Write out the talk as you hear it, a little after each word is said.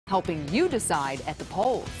helping you decide at the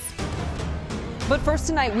polls. But first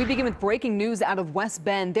tonight, we begin with breaking news out of West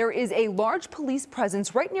Bend. There is a large police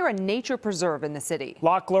presence right near a nature preserve in the city.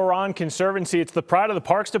 Loch Lomond Conservancy, it's the pride of the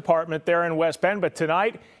Parks Department there in West Bend, but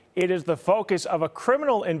tonight it is the focus of a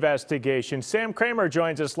criminal investigation. Sam Kramer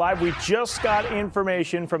joins us live. We just got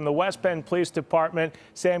information from the West Bend Police Department.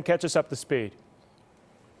 Sam, catch us up to speed.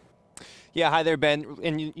 Yeah, hi there, Ben.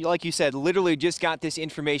 And like you said, literally just got this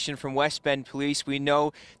information from West Bend Police. We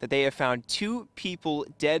know that they have found 2 people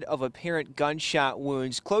dead of apparent gunshot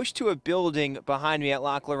wounds close to a building behind me at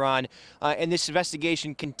Loch Lomond. And this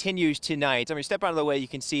investigation continues tonight. I'm going to step out of the way. You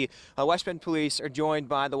can see West Bend Police are joined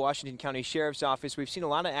by the Washington County Sheriff's Office. We've seen a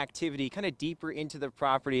lot of activity kind of deeper into the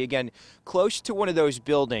property, again, close to one of those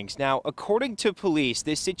buildings. Now, according to police,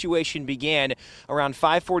 this situation began around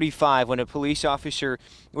 5:45 when a police officer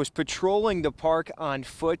was patrolling the park on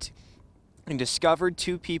foot and discovered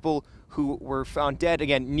 2 people who were found dead,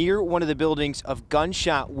 again, near one of the buildings of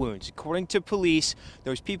gunshot wounds. According to police,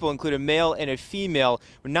 those people include a male and a female.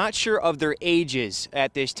 We're not sure of their ages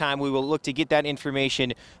at this time. We will look to get that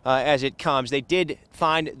information as it comes. They did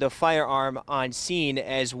find the firearm on scene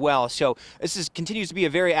as well. So this continues to be a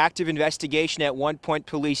very active investigation. At one point,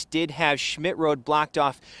 police did have Schmidt Road blocked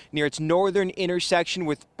off near its northern intersection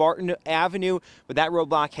with Barton Avenue, but that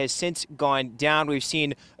roadblock has since gone down. We've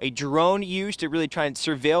seen a drone used to really try and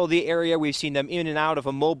surveil the area. We've seen them in and out of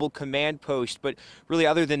a mobile command post, but really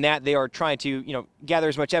other than that, they are trying to, gather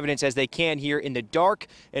as much evidence as they can here in the dark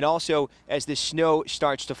and also as the snow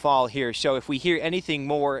starts to fall here. So if we hear anything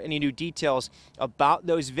more, any new details about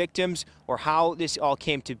those victims or how this all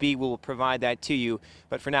came to be, we will provide that to you.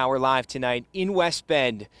 But for now, we're live tonight in West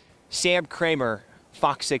Bend. Sam Kramer,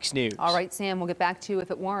 Fox 6 News. All right, Sam, we'll get back to you if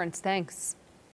it warrants. Thanks.